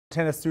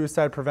Montana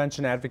suicide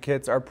prevention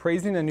advocates are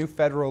praising a new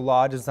federal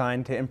law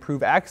designed to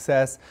improve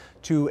access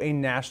to a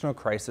national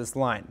crisis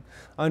line.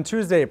 On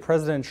Tuesday,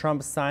 President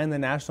Trump signed the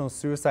National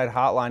Suicide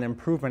Hotline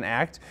Improvement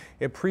Act.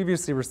 It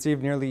previously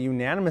received nearly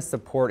unanimous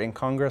support in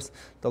Congress.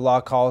 The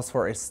law calls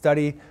for a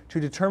study to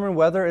determine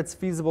whether it's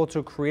feasible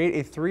to create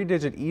a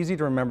three-digit,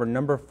 easy-to-remember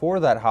number for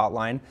that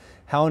hotline.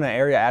 Helena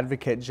area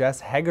advocate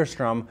Jess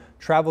Hagerstrom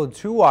traveled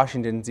to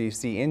Washington,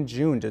 D.C. in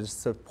June to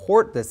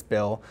support this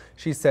bill.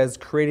 She says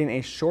creating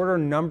a shorter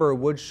number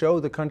would show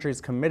the country's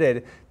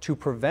committed to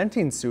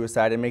preventing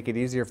suicide and make it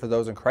easier for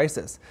those in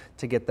crisis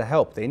to get the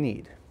help they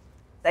need.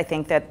 I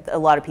think that a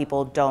lot of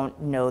people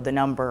don't know the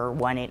number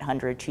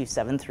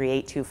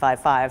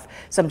 1-800-273-8255.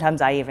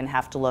 Sometimes I even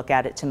have to look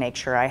at it to make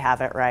sure I have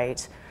it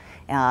right.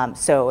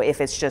 So if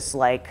it's just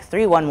like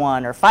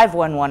 311 or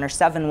 511 or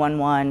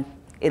 711,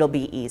 it'll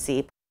be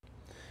easy.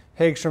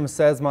 Hagstrom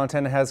says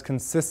Montana has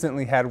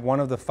consistently had one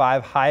of the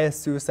 5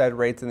 highest suicide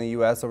rates in the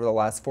U.S. over the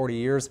last 40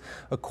 years.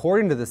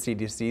 According to the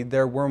CDC,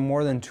 there were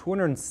more than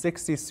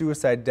 260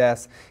 suicide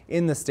deaths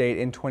in the state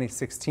in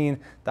 2016,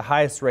 the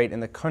highest rate in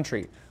the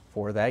country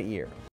for that year.